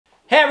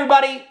Hey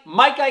everybody,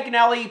 Mike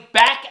Iaconelli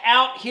back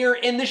out here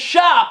in the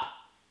shop.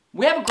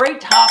 We have a great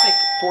topic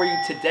for you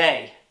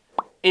today.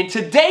 In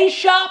today's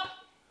shop,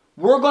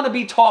 we're going to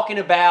be talking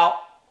about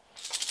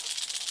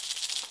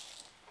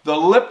the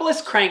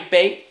lipless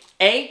crankbait,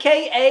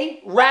 aka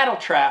rattle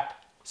trap.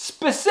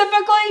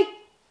 Specifically,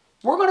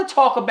 we're going to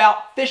talk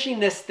about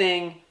fishing this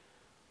thing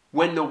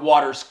when the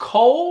water's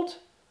cold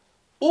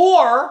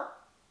or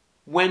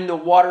when the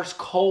water's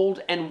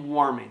cold and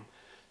warming.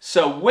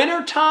 So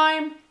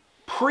wintertime,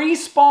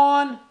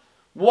 pre-spawn,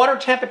 water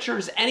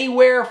temperatures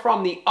anywhere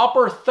from the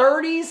upper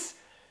 30s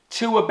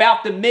to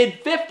about the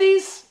mid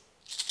 50s.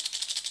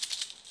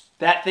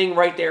 That thing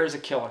right there is a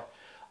killer.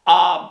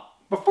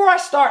 Before I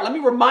start, let me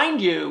remind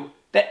you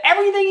that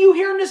everything you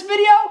hear in this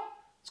video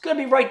is going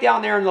to be right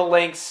down there in the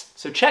links.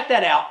 So check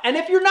that out. And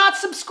if you're not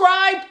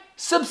subscribed,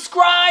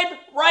 subscribe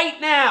right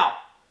now.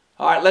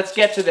 All right, let's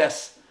get to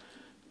this.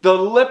 The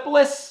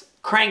lipless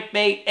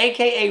crankbait,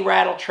 aka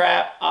rattle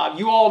trap.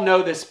 You all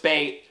know this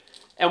bait.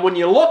 And when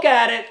you look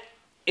at it,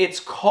 it's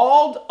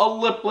called a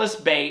lipless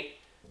bait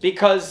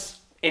because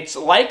it's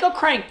like a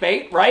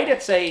crankbait, right?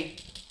 It's a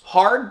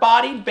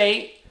hard-bodied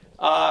bait.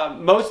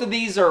 Most of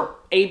these are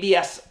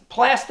ABS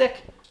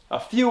plastic, a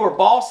few are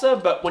balsa,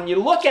 but when you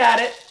look at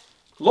it,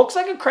 looks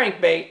like a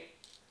crankbait,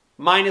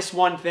 minus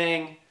one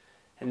thing,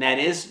 and that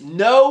is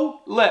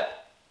no lip.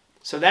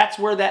 So that's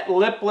where that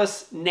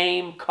lipless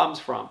name comes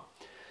from.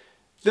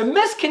 The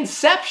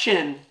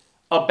misconception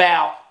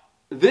about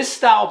this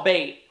style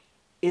bait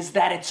is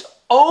that it's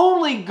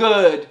only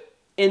good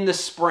in the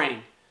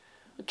spring.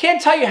 I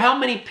can't tell you how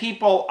many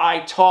people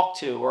I talk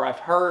to or I've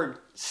heard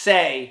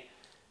say,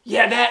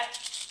 yeah,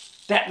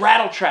 that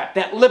rattle trap,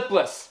 that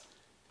lipless,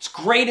 it's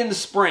great in the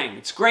spring.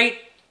 It's great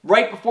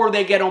right before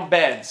they get on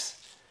beds.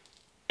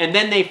 And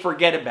then they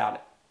forget about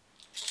it.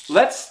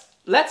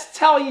 Let's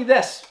tell you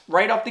this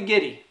right off the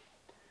giddy.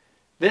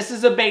 This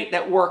is a bait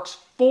that works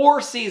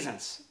 4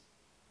 seasons.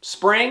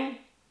 Spring,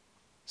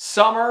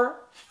 summer,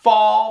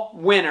 fall,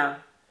 winter.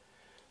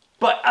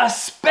 But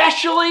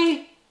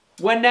especially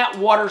when that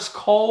water's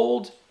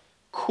cold,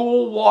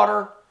 cool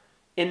water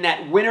in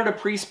that winter to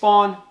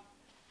pre-spawn,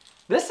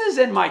 this is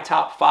in my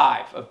top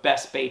 5 of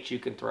best baits you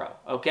can throw,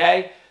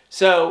 okay?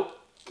 So,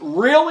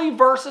 really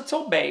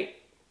versatile bait.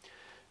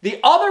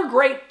 The other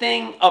great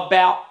thing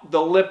about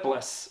the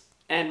lipless,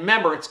 and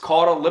remember, it's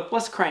called a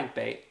lipless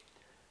crankbait.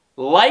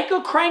 Like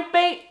a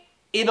crankbait,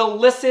 it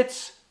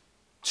elicits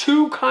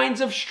 2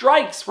 kinds of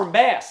strikes from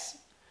bass.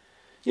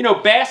 You know,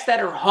 bass that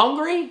are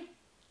hungry,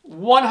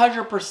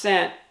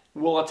 100%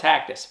 will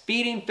attack this.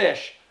 Feeding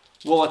fish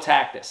will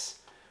attack this.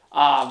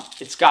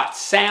 It's got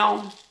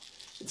sound.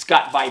 It's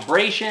got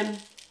vibration.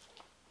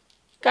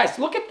 Guys,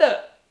 look at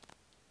the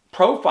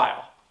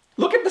profile.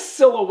 Look at the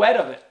silhouette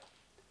of it.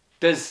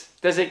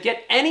 Does it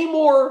get any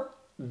more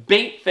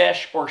bait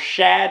fish or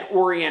shad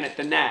oriented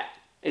than that?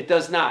 It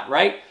does not,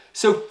 right?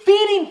 So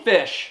feeding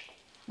fish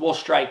will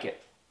strike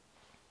it.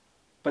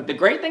 But the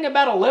great thing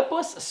about a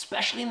lipless,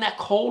 especially in that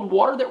cold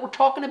water that we're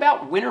talking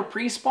about, winter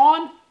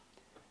pre-spawn,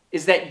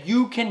 is that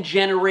you can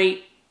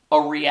generate a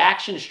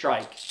reaction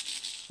strike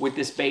with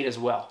this bait as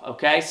well,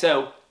 okay?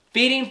 So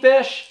feeding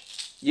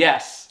fish,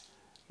 yes.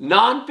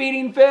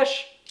 Non-feeding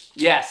fish,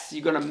 yes.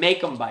 You're going to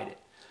make them bite it.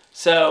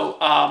 So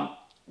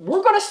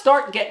we're going to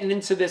start getting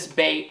into this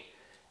bait,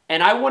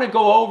 and I want to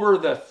go over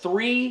the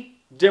 3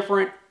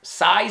 different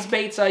size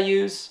baits I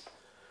use.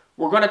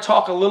 We're going to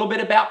talk a little bit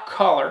about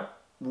color,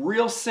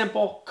 real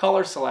simple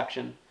color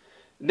selection.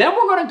 Then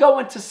we're going to go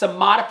into some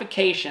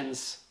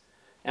modifications.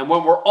 And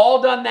when we're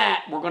all done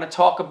that, we're going to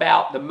talk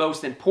about the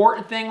most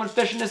important thing when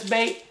fishing this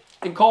bait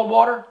in cold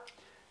water.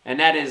 And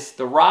that is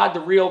the rod, the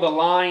reel, the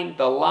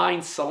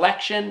line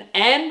selection,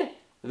 and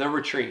the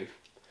retrieve.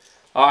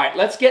 All right,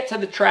 let's get to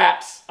the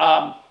traps.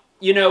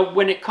 You know,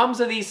 when it comes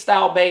to these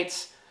style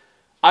baits,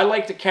 I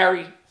like to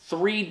carry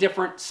 3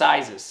 different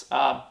sizes.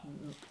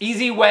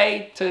 Easy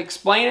way to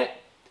explain it,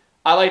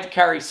 I like to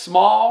carry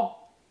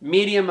small,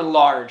 medium, and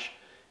large.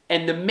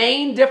 And the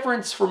main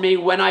difference for me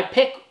when I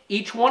pick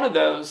each one of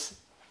those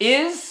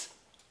is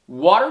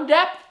water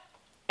depth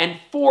and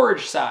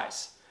forage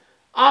size.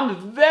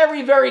 I'm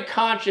very, very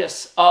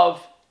conscious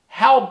of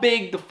how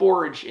big the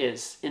forage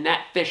is in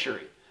that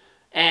fishery.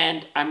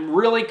 And I'm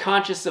really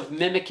conscious of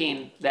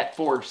mimicking that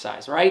forage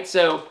size, right?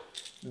 So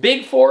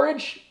big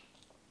forage,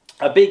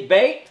 a big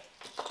bait.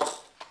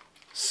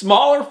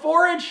 Smaller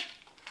forage,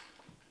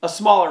 a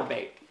smaller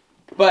bait.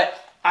 But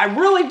I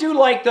really do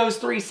like those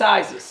 3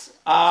 sizes.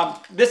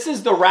 This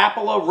is the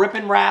Rapala Rip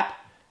and Wrap.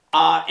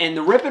 And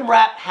the Rip and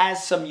Wrap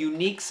has some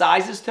unique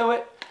sizes to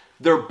it.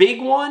 Their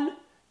big one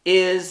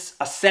is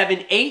a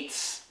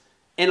 7/8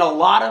 in a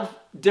lot of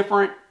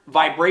different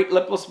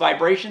lipless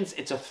vibrations.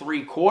 It's a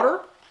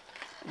 3/4.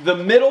 The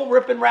middle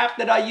Rip and Wrap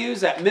that I use,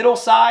 that middle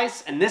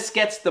size, and this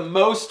gets the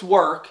most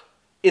work,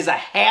 is a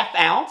 1/2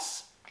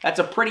 ounce. That's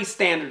a pretty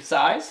standard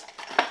size.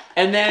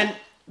 And then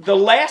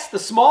the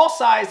small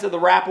size of the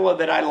Rapala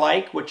that I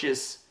like, which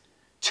is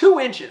 2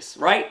 inches,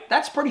 right?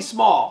 That's pretty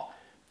small,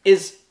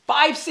 is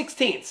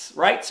 5/16,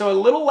 right? So a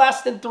little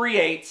less than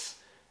 3/8.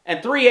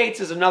 And 3/8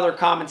 is another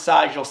common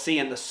size you'll see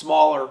in the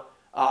smaller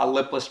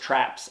lipless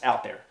traps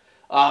out there.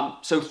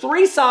 So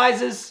 3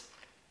 sizes.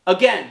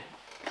 Again,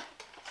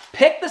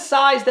 pick the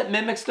size that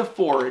mimics the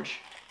forage,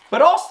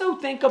 but also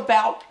think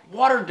about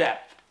water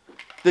depth.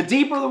 The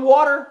deeper the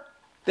water,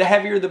 the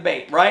heavier the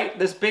bait, right?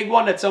 This big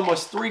one that's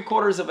almost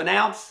 3/4 of an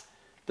ounce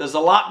does a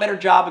lot better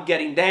job of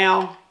getting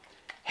down.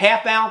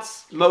 1/2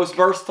 ounce, most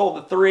versatile,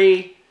 the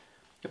 3.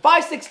 The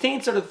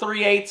 5/16 or the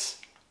 3/8,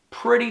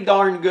 pretty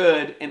darn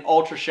good in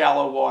ultra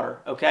shallow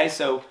water, okay?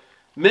 So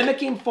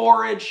mimicking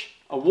forage,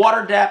 a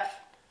water depth,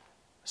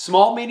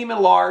 small, medium, and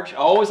large. I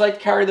always like to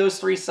carry those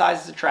 3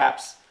 sizes of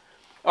traps.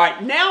 All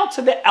right, now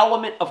to the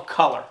element of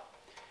color.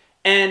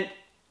 And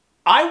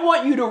I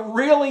want you to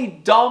really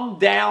dumb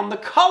down the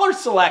color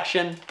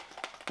selection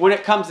when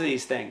it comes to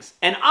these things.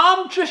 And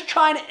I'm just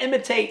trying to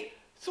imitate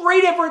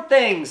 3 different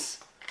things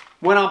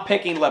when I'm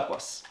picking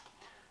lipless.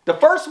 The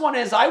first one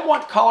is I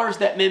want colors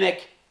that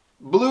mimic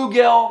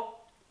bluegill,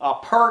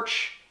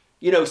 perch,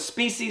 you know,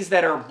 species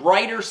that are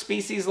brighter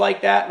species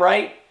like that,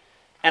 right?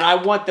 And I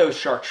want those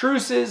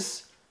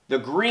chartreuses, the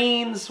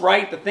greens,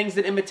 right? The things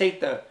that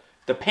imitate the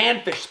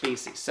panfish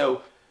species.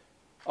 So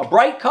a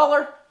bright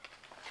color.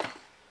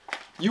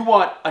 You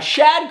want a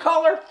shad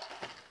color,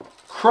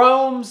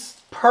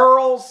 chromes,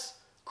 pearls,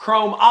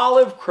 chrome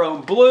olive,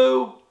 chrome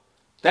blue.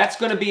 That's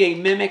going to be a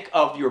mimic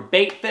of your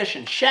bait fish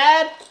and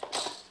shad.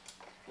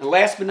 And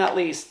last but not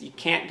least, you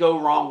can't go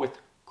wrong with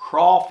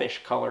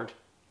crawfish colored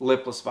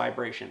lipless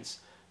vibrations.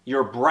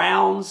 Your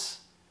browns,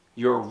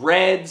 your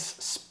reds,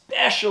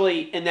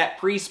 especially in that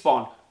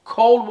pre-spawn,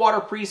 cold water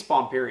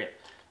pre-spawn period.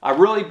 I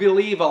really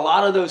believe a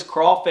lot of those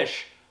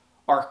crawfish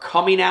are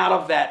coming out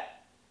of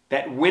that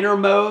winter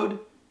mode,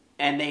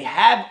 and they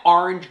have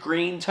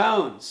orange-green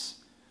tones.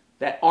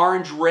 That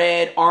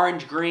orange-red,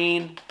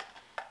 orange-green,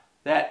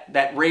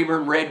 that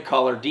Rayburn red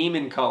color,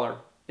 demon color,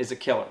 is a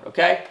killer,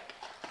 okay?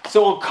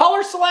 So on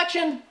color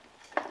selection,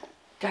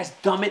 guys,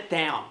 dumb it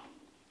down.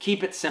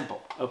 Keep it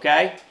simple,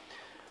 okay?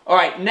 All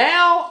right,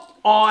 now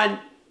on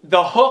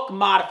the hook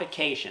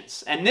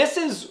modifications. And this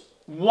is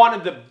one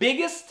of the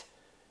biggest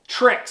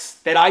tricks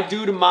that I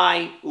do to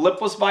my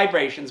lipless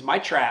vibrations, my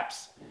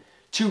traps,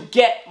 to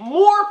get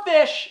more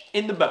fish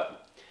in the boat.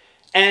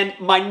 And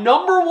my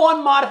number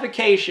 1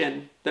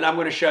 modification that I'm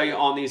going to show you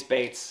on these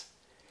baits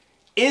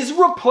is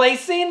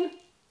replacing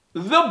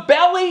the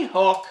belly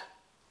hook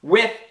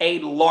with a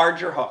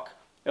larger hook,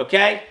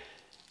 okay?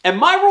 And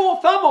my rule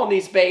of thumb on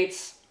these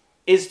baits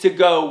is to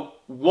go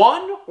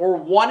 1 or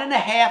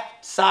 1.5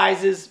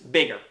 sizes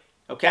bigger,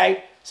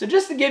 okay? So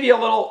just to give you a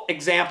little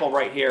example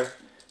right here,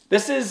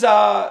 this is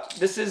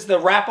the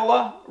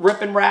Rapala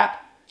Rip and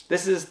Wrap.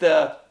 This is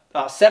the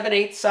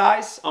 7/8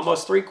 size,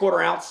 almost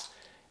 3/4 ounce.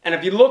 And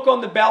if you look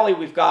on the belly,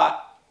 we've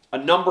got a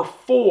number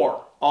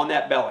 4 on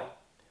that belly.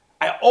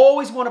 I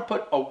always want to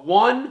put a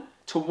 1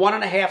 to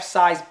 1.5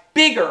 size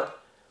bigger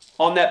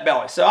on that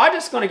belly. So I'm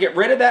just going to get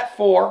rid of that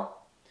 4.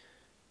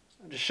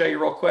 I'll just show you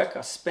real quick.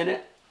 I'll spin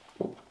it.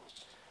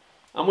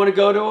 I'm going to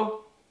go to a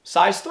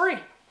size 3.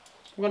 I'm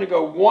going to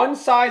go 1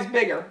 size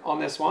bigger on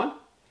this one.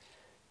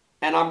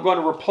 And I'm going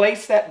to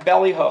replace that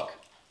belly hook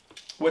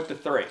with the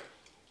 3.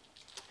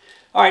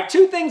 All right,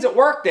 2 things that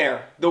work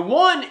there. The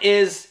one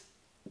is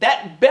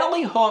that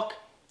belly hook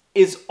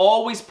is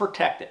always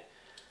protected.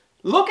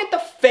 Look at the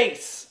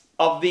face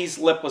of these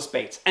lipless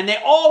baits, and they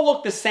all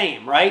look the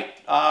same, right?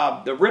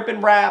 The Rip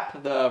and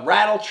Wrap, the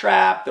Rattle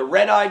Trap, the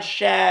Red-Eyed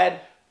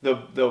Shad, the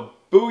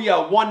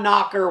Booyah One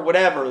Knocker,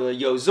 whatever, the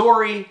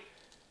Yozori.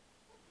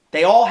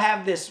 They all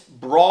have this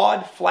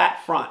broad,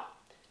 flat front.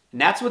 And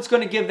that's what's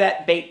going to give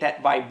that bait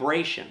that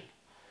vibration.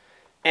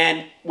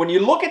 And when you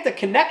look at the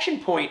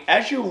connection point,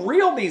 as you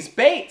reel these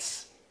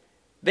baits,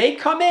 they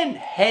come in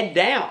head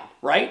down,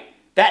 right?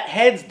 That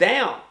head's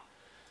down.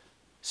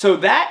 So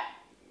that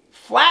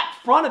flat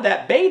front of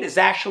that bait is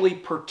actually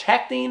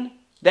protecting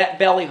that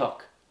belly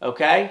hook,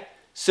 okay?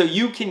 So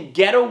you can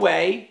get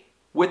away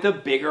with a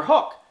bigger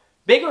hook.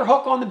 Bigger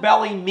hook on the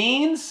belly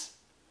means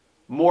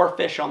more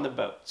fish on the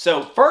boat.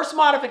 So first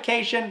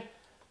modification,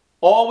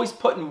 always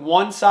putting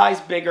 1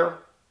 size bigger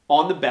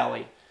on the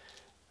belly.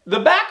 The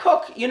back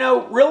hook, you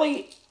know,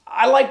 really,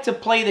 I like to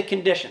play the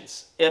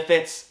conditions. If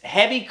it's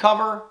heavy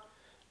cover,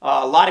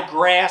 a lot of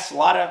grass, a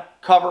lot of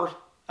cover,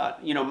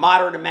 you know,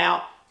 moderate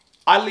amount,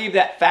 I leave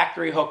that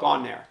factory hook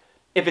on there.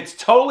 If it's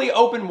totally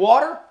open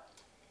water,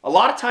 a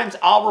lot of times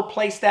I'll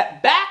replace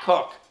that back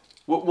hook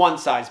with 1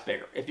 size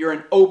bigger if you're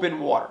in open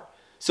water.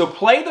 So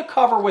play the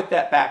cover with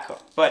that back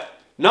hook. But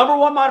number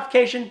 1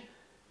 modification,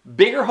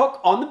 bigger hook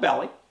on the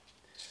belly.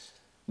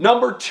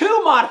 Number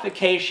 2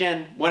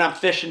 modification when I'm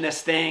fishing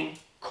this thing,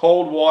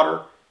 cold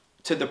water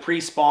to the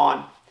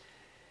pre-spawn,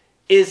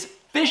 is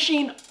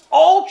fishing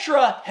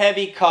ultra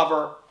heavy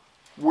cover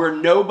where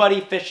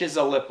nobody fishes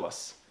a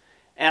lipless.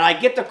 And I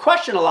get the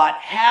question a lot,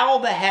 how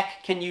the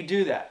heck can you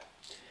do that?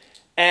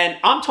 And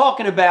I'm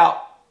talking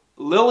about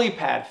lily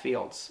pad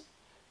fields,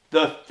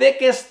 the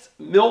thickest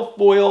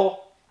milfoil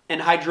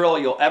and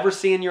hydrilla you'll ever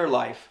see in your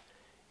life.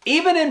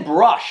 Even in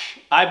brush,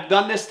 I've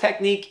done this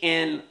technique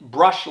in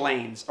brush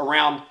lanes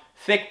around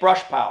thick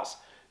brush piles.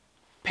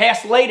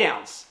 Past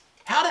laydowns.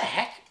 How the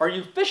heck are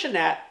you fishing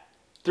that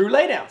through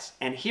laydowns?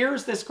 And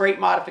here's this great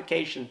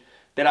modification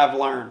that I've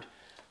learned.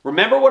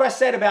 Remember what I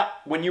said about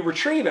when you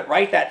retrieve it,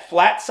 right? That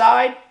flat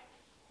side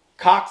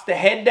cocks the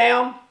head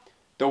down.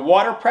 The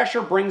water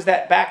pressure brings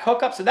that back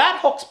hook up. So that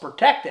hook's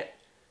protected.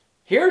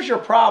 Here's your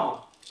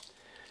problem.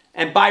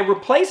 And by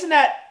replacing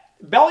that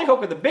belly hook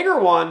with a bigger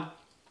one,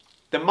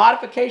 the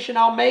modification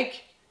I'll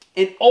make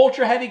in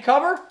ultra heavy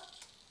cover,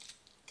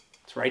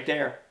 it's right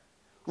there.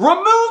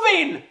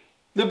 Removing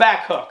the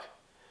back hook.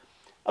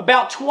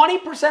 About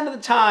 20% of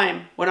the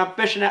time when I'm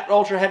fishing that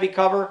ultra heavy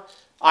cover,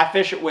 I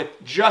fish it with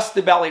just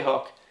the belly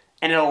hook,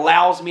 and it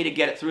allows me to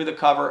get it through the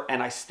cover,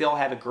 and I still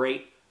have a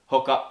great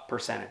hookup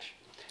percentage.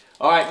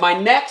 All right, my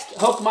next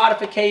hook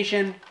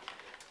modification,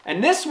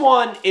 and this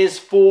one is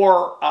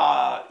for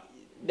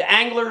the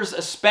anglers,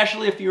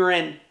 especially if you're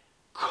in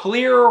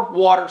clear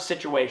water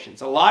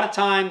situations. A lot of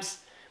times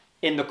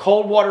in the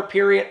cold water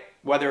period,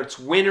 whether it's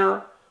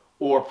winter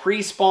or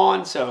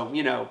pre-spawn, so,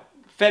 you know,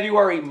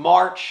 February,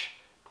 March,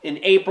 in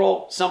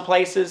April, some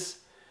places,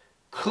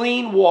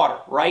 clean water,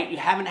 right? You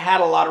haven't had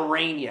a lot of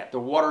rain yet. The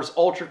water's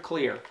ultra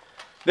clear.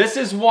 This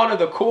is one of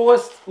the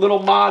coolest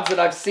little mods that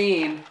I've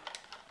seen,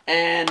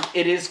 and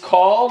it is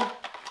called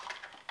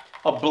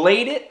a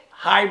bladed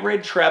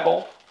hybrid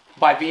treble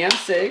by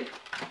VMC.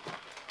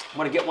 I'm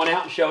going to get one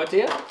out and show it to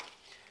you.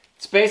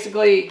 It's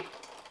basically,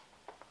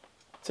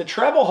 it's a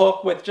treble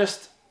hook with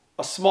just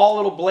a small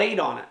little blade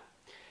on it.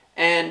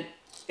 And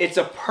it's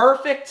a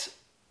perfect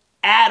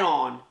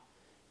add-on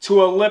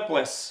to a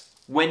lipless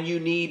when you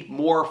need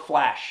more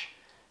flash.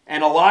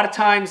 And a lot of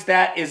times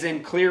that is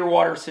in clear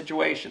water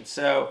situations.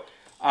 So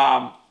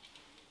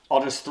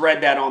I'll just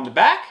thread that on the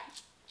back.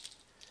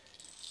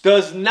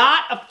 Does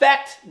not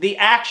affect the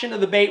action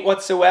of the bait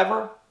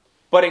whatsoever,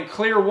 but in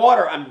clear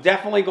water, I'm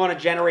definitely going to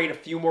generate a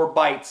few more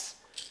bites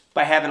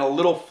by having a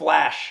little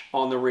flash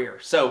on the rear.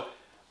 So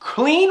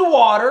clean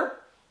water,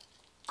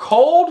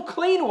 cold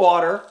clean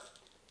water,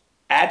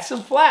 add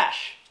some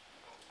flash.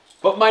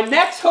 But my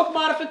next hook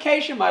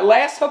modification, my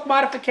last hook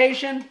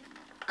modification,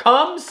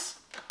 comes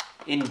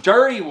in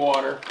dirty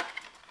water.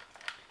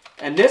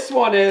 And this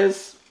one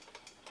is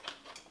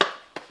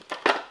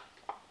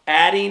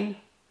adding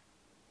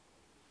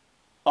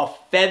a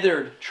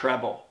feathered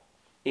treble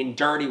in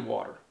dirty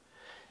water.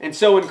 And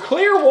so in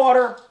clear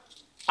water,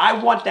 I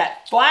want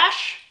that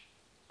flash,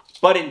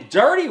 but in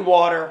dirty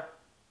water,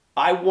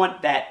 I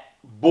want that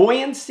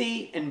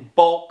buoyancy and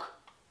bulk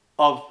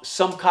of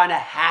some kind of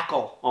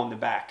hackle on the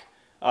back.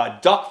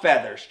 Duck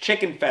feathers,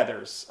 chicken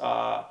feathers,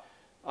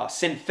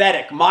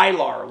 synthetic,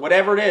 mylar,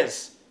 whatever it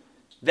is.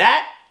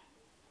 That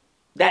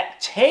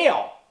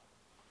tail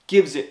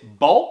gives it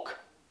bulk,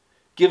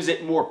 gives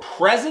it more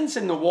presence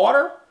in the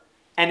water,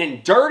 and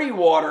in dirty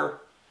water,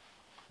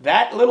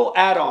 that little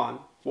add-on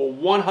will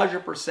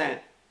 100%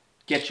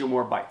 get you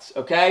more bites,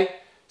 okay?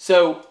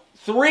 So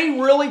 3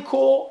 really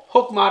cool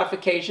hook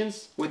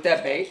modifications with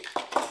that bait.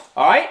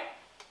 All right,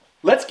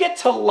 let's get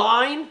to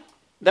line.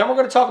 Then we're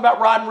going to talk about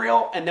rod and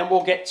reel, and then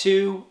we'll get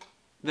to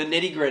the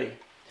nitty-gritty.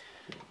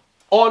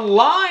 On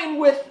line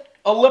with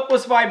a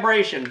lipless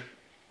vibration,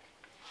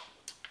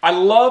 I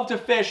love to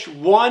fish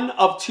one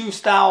of 2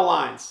 style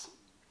lines.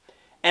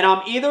 And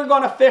I'm either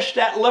going to fish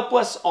that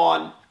lipless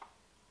on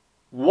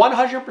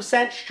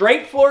 100%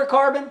 straight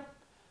fluorocarbon,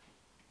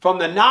 from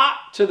the knot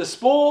to the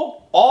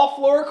spool, all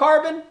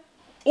fluorocarbon,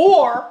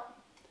 or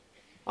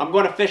I'm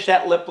going to fish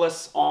that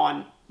lipless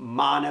on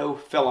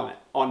monofilament,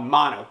 on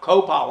mono,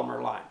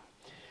 copolymer line.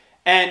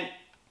 And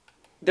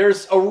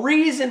there's a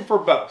reason for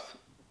both.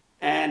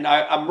 And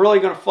I'm really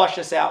going to flush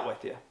this out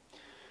with you.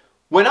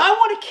 When I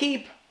want to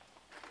keep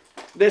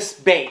this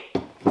bait,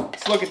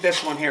 let's look at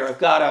this one here. I've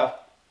got a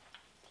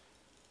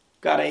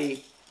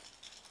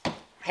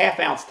 ½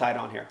 ounce tight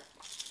on here.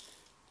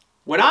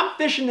 When I'm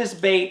fishing this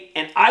bait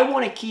and I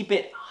want to keep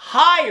it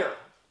higher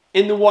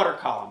in the water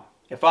column,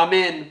 if I'm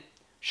in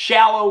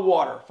shallow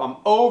water, if I'm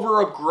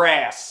over a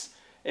grass,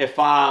 if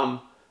I'm,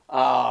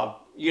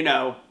 you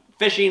know,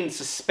 fishing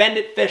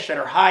suspended fish that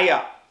are high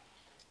up,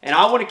 and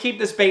I want to keep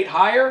this bait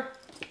higher,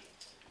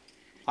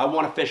 I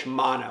want to fish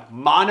mono.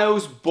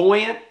 Mono's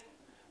buoyant,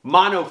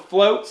 mono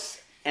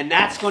floats, and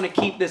that's going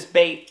to keep this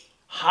bait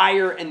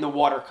higher in the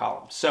water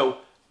column. So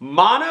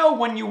mono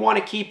when you want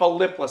to keep a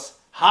lipless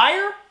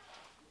higher,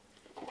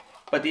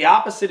 but the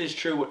opposite is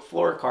true with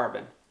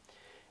fluorocarbon.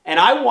 And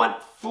I want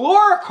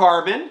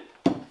fluorocarbon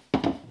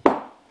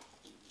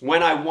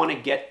when I want to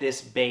get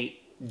this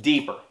bait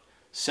deeper.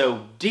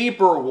 So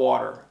deeper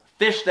water,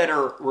 fish that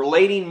are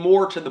relating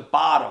more to the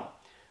bottom,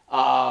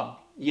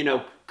 you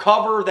know,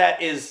 cover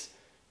that is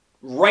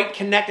right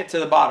connected to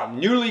the bottom,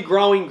 newly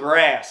growing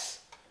grass.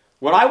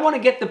 When I want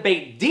to get the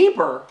bait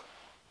deeper,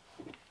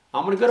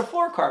 I'm going to go to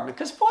fluorocarbon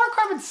because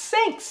fluorocarbon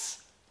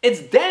sinks.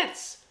 It's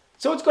dense.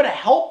 So it's going to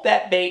help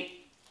that bait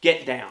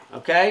get down,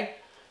 okay?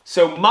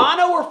 So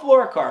mono or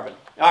fluorocarbon.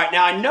 All right,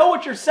 now I know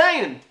what you're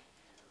saying.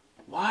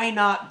 Why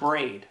not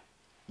braid?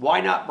 Why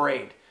not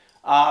braid?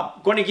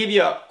 I'm going to give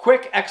you a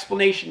quick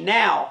explanation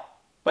now,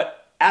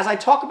 but as I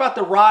talk about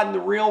the rod and the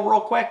reel real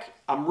quick,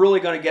 I'm really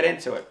going to get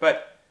into it.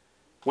 But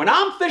when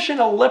I'm fishing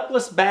a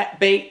lipless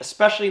bait,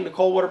 especially in the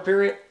cold water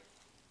period,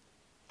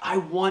 I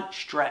want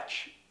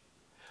stretch.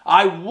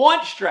 I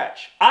want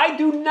stretch. I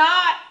do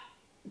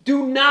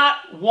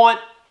not want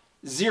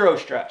zero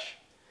stretch.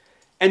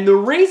 And the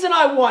reason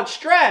I want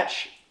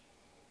stretch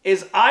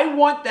is I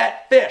want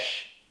that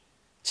fish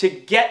to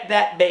get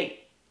that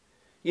bait.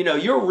 You know,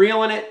 you're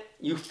reeling it,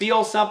 you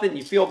feel something,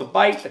 you feel the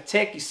bite, the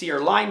tick, you see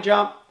your line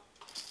jump.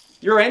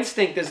 Your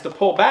instinct is to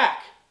pull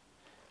back.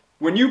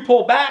 When you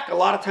pull back, a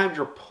lot of times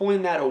you're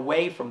pulling that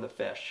away from the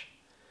fish.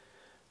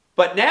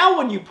 But now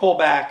when you pull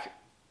back,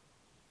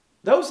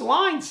 those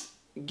lines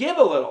give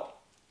a little.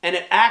 And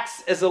it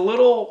acts as a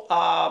little,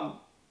 a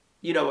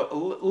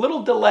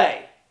little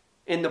delay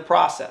in the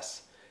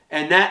process.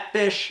 And that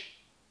fish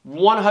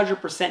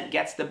 100%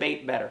 gets the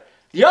bait better.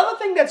 The other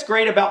thing that's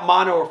great about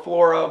mono or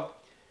fluoro,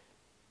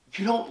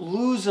 you don't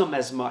lose them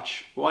as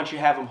much once you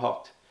have them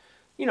hooked.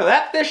 You know,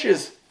 that fish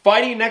is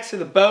fighting next to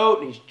the boat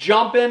and he's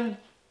jumping.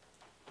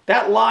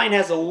 That line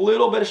has a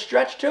little bit of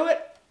stretch to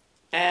it,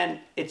 and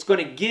it's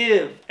going to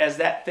give as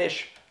that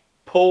fish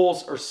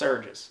pulls or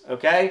surges,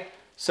 okay?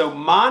 So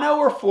mono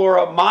or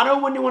fluoro.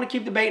 Mono when you want to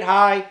keep the bait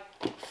high.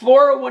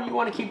 Fluoro when you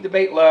want to keep the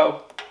bait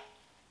low.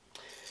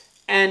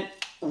 And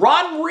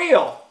rod and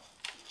reel.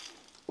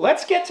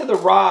 Let's get to the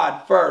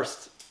rod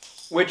first,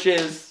 which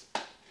is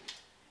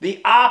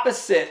the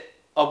opposite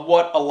of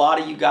what a lot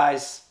of you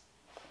guys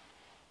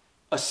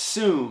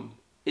assume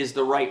is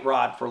the right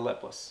rod for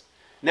lipless.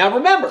 Now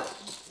remember,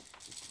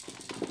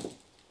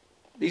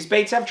 these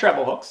baits have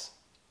treble hooks.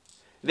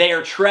 They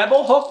are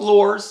treble hook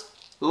lures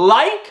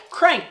like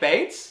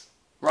crankbaits,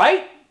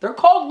 right? They're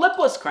called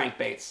lipless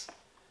crankbaits.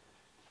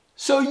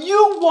 So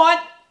you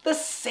want the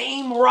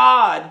same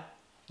rod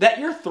that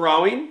you're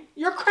throwing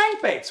your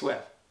crankbaits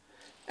with.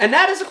 And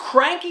that is a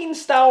cranking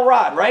style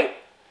rod, right?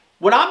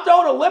 When I'm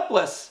throwing a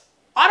lipless,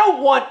 I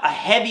don't want a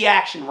heavy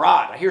action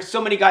rod. I hear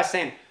so many guys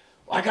saying,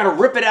 well, I got to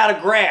rip it out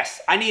of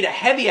grass. I need a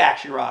heavy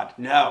action rod.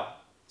 No,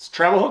 it's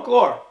treble hook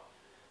lure.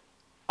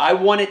 I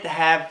want it to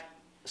have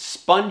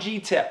spongy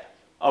tip,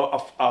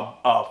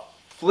 a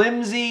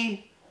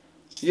flimsy,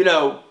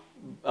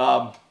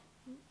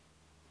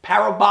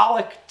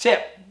 parabolic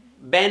tip,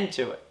 bend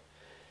to it.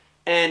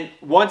 And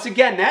once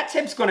again, that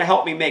tip's going to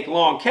help me make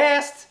long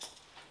casts.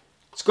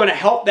 It's going to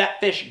help that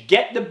fish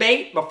get the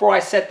bait before I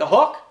set the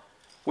hook.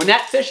 When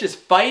that fish is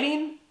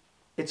fighting,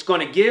 it's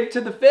going to give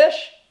to the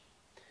fish.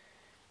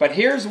 But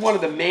here's one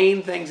of the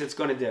main things it's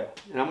going to do,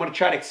 and I'm going to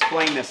try to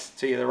explain this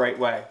to you the right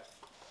way,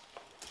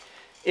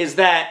 is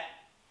that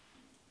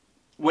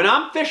when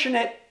I'm fishing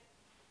it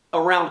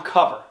around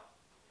cover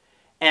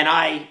and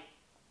I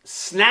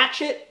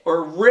snatch it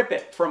or rip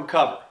it from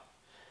cover,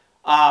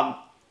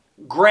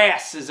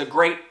 grass is a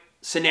great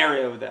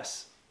scenario of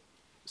this,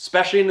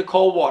 especially in the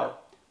cold water.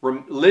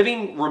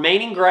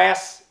 Remaining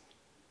grass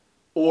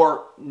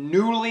or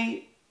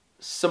newly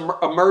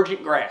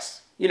emergent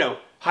grass. You know,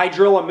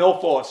 hydrilla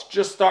milfoil, it's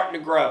just starting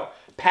to grow.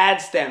 Pad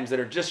stems that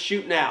are just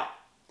shooting out.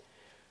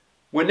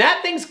 When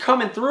that thing's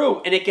coming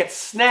through and it gets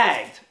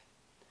snagged,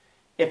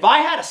 if I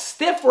had a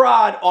stiff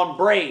rod on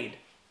braid,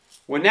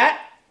 when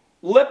that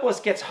lipless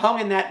gets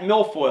hung in that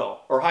milfoil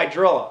or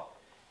hydrilla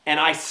and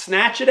I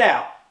snatch it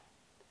out,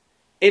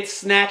 it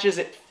snatches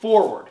it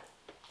forward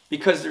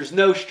because there's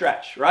no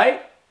stretch,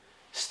 right?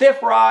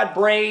 Stiff rod,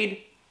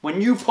 braid,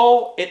 when you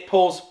pull, it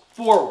pulls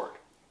forward.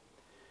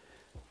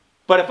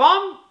 But if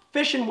I'm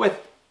fishing with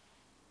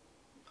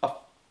a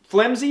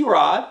flimsy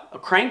rod, a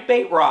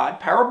crankbait rod,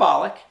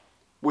 parabolic,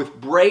 with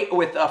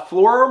a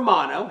fluoro or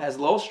mono, has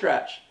a little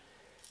stretch,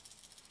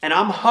 and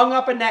I'm hung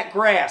up in that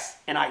grass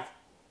and I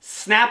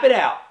snap it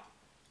out,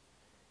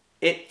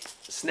 it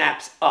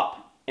snaps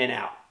up and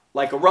out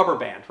like a rubber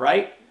band,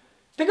 right?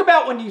 Think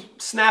about when you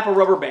snap a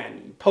rubber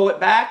band. You pull it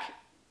back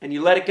and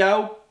you let it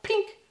go,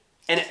 pink,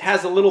 and it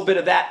has a little bit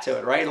of that to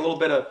it, right? A little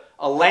bit of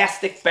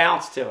elastic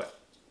bounce to it.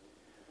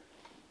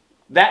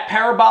 That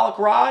parabolic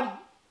rod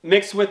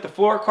mixed with the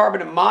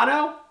fluorocarbon and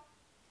mono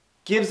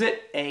gives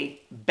it a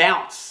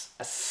bounce,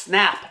 a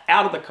snap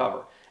out of the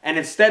cover. And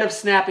instead of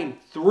snapping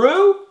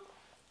through,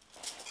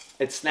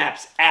 it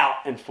snaps out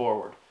and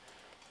forward.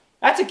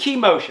 That's a key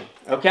motion,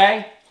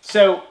 okay?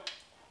 So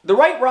the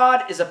right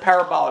rod is a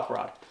parabolic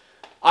rod.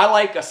 I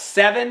like a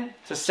 7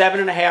 to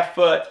 7.5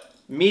 foot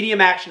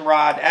medium action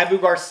rod. Abu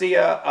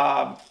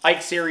Garcia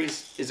Ikes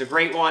series is a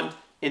great one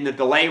in the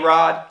delay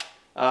rod.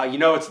 You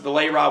know it's a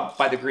delay rod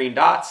by the green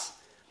dots.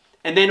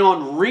 And then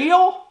on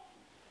reel,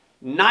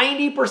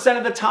 90%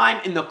 of the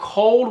time in the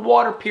cold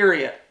water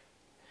period,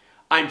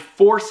 I'm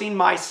forcing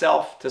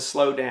myself to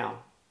slow down.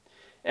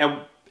 And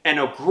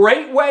a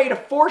great way to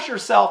force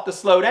yourself to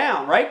slow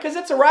down, right? Because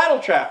it's a rattle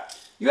trap.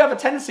 You have a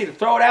tendency to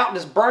throw it out and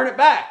just burn it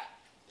back.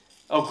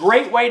 A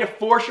great way to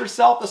force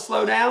yourself to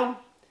slow down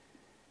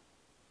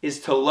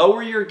is to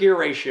lower your gear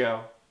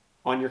ratio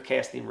on your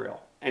casting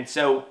reel. And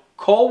so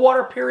cold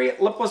water period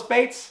lipless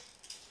baits,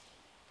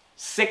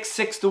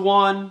 6.6 to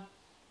 1,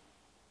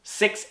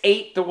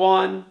 6.8 to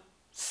 1,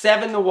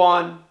 7 to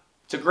 1.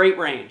 It's a great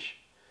range.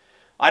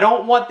 I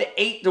don't want the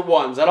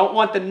 8-to-1s. I don't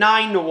want the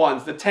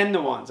 9-to-1s, the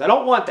 10-to-1s. I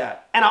don't want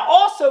that. And I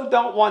also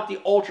don't want the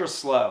ultra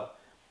slow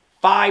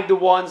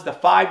 5-to-1s, the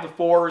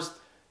 5-to-4s,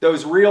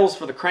 those reels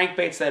for the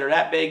crankbaits that are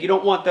that big. You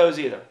don't want those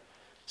either.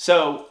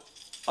 So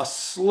a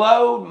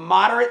slow,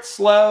 moderate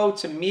slow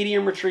to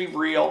medium retrieve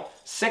reel,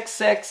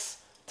 6-6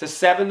 to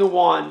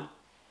 7-to-1,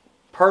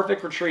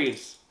 perfect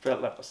retrieves for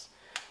that lipless.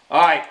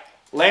 All right,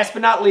 last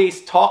but not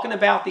least, talking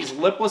about these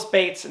lipless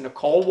baits in the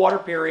cold water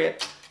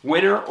period,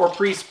 winter or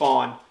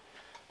pre-spawn,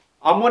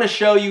 I'm going to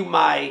show you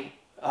my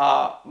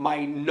my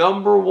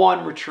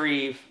 #1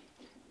 retrieve,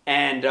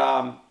 and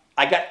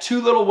I got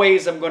 2 little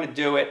ways I'm going to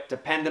do it,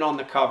 depending on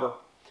the cover.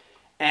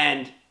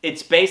 And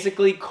it's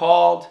basically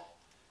called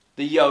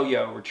the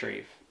yo-yo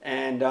retrieve,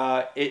 and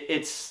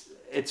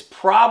it's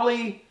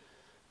probably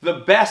the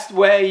best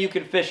way you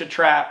can fish a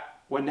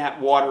trap when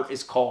that water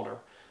is colder.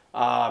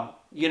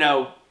 You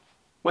know,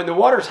 when the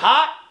water's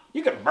hot,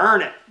 you can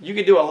burn it. You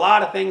can do a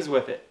lot of things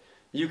with it.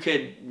 You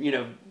could, you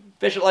know,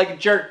 fish it like a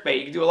jerkbait.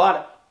 You can do a lot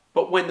of,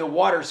 but when the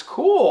water's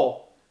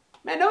cool,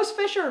 man, those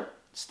fish are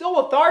still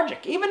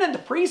lethargic. Even in the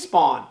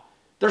pre-spawn,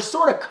 they're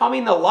sort of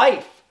coming to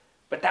life,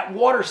 but that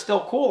water's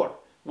still cooler.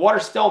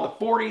 Water's still in the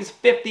 40s,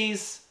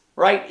 50s,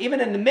 right? Even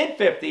in the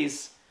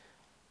mid-50s,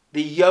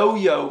 the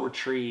yo-yo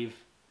retrieve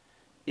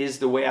is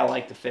the way I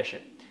like to fish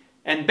it.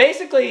 And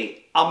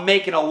basically, I'm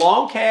making a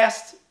long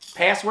cast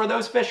past where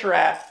those fish are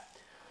at.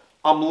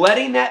 I'm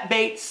letting that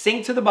bait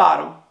sink to the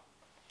bottom.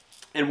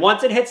 And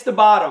once it hits the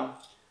bottom,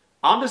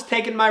 I'm just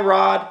taking my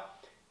rod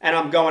and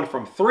I'm going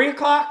from 3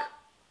 o'clock,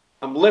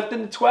 I'm lifting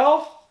to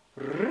 12,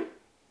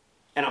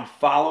 and I'm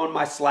following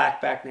my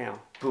slack back down.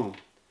 Boom.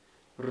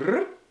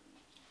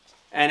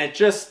 And it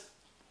just,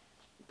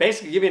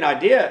 basically give you an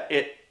idea,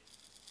 it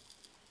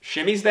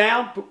shimmies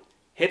down,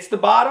 hits the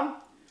bottom,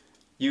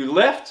 you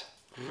lift,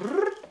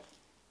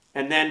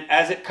 and then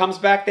as it comes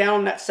back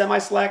down that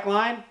semi-slack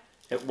line,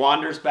 it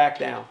wanders back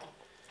down.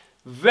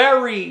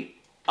 Very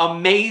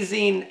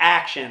amazing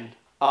action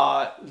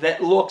that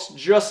looks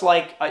just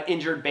like an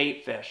injured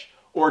bait fish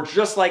or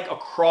just like a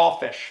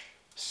crawfish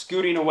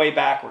scooting away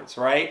backwards,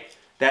 right?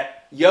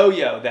 That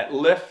yo-yo, that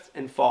lift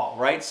and fall,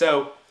 right?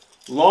 So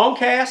long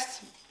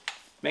cast,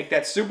 make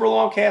that super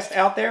long cast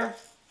out there.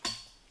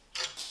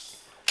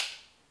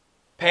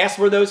 Past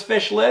where those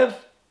fish live,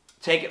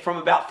 take it from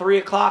about 3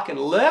 o'clock and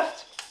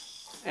lift.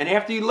 And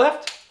after you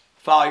lift,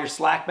 follow your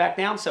slack back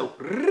down. So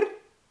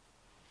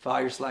follow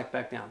your slack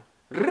back down.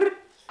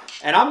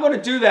 And I'm going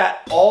to do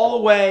that all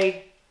the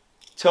way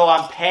till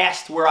I'm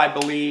past where I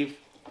believe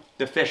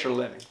the fish are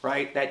living,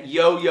 right? That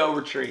yo-yo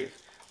retrieve.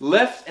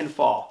 Lift and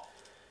fall.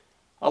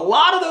 A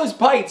lot of those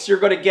bites you're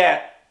going to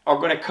get are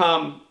going to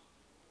come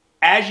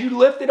as you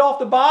lift it off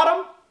the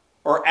bottom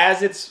or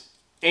as it's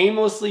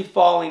aimlessly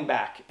falling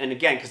back. And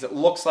again, because it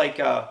looks like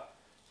a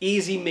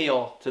easy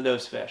meal to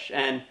those fish.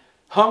 And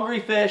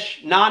hungry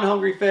fish,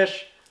 non-hungry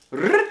fish,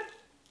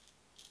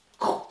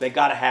 they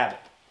got to have it.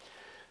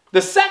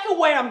 The second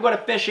way I'm going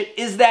to fish it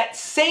is that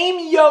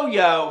same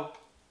yo-yo,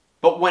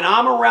 but when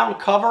I'm around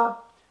cover,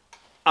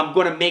 I'm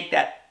going to make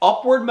that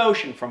upward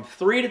motion from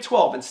 3 to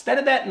 12. Instead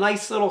of that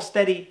nice little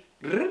steady,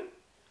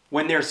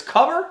 when there's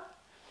cover,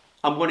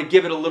 I'm going to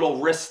give it a little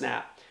wrist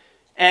snap.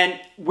 And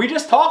we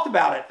just talked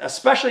about it,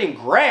 especially in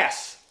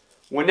grass.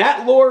 When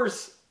that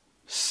lure's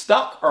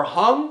stuck or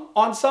hung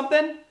on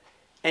something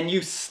and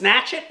you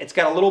snatch it, it's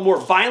got a little more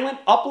violent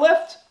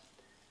uplift.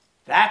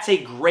 That's a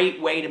great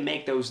way to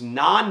make those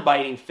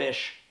non-biting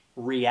fish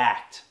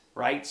react,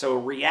 right? So a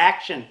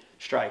reaction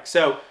strike.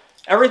 So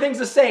everything's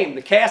the same.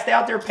 The cast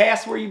out there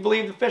past where you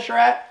believe the fish are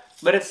at,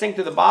 let it sink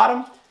to the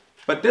bottom.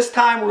 But this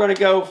time we're going to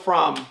go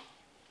from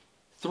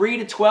 3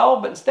 to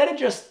 12, but instead of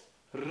just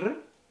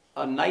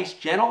a nice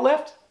gentle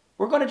lift,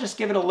 we're going to just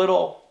give it a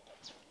little,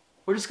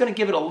 we're just going to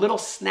give it a little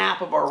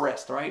snap of our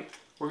wrist, right?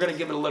 We're going to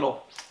give it a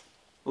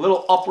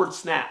little upward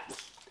snap.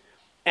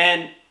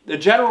 And the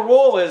general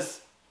rule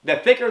is the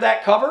thicker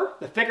that cover,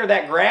 the thicker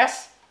that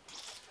grass,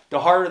 the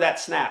harder that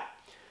snap.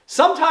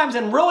 Sometimes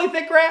in really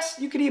thick grass,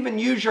 you could even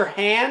use your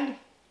hand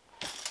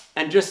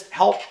and just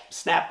help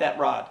snap that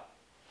rod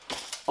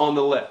on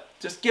the lip.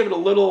 Just give it a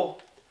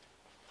little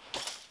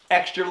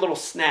extra little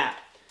snap,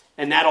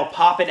 and that'll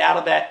pop it out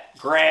of that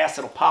grass.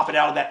 It'll pop it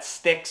out of that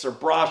sticks or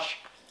brush.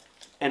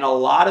 And a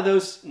lot of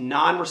those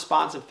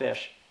non-responsive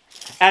fish,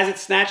 as it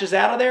snatches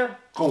out of there,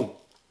 boom,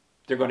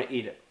 they're going to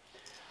eat it.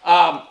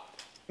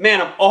 Man,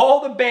 of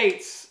all the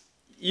baits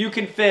you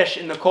can fish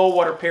in the cold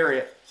water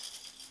period,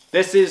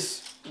 this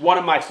is one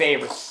of my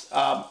favorites.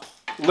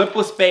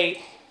 Lipless bait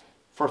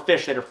for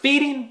fish that are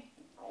feeding.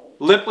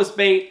 Lipless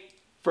bait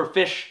for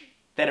fish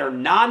that are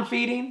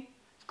non-feeding.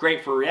 It's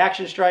great for a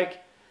reaction strike.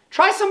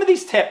 Try some of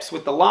these tips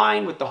with the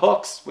line, with the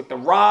hooks, with the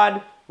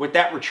rod, with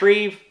that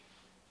retrieve.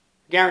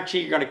 Guarantee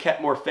you're going to catch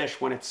more fish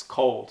when it's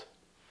cold,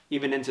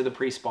 even into the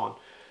pre-spawn.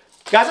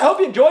 Guys, I hope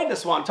you enjoyed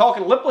this one.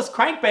 Talking lipless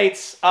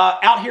crankbaits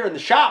out here in the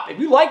shop. If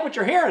you like what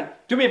you're hearing,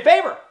 do me a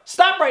favor.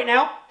 Stop right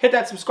now. Hit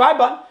that subscribe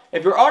button.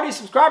 If you're already a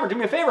subscriber, do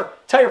me a favor.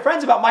 Tell your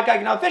friends about Mike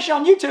Iaconelli Fishing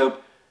on YouTube.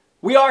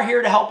 We are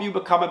here to help you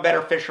become a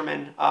better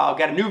fisherman. I've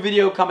got a new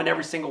video coming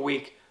every single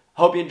week.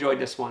 Hope you enjoyed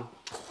this one.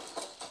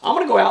 I'm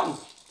going to go out and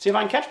see if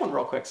I can catch one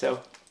real quick. So,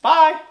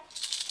 bye.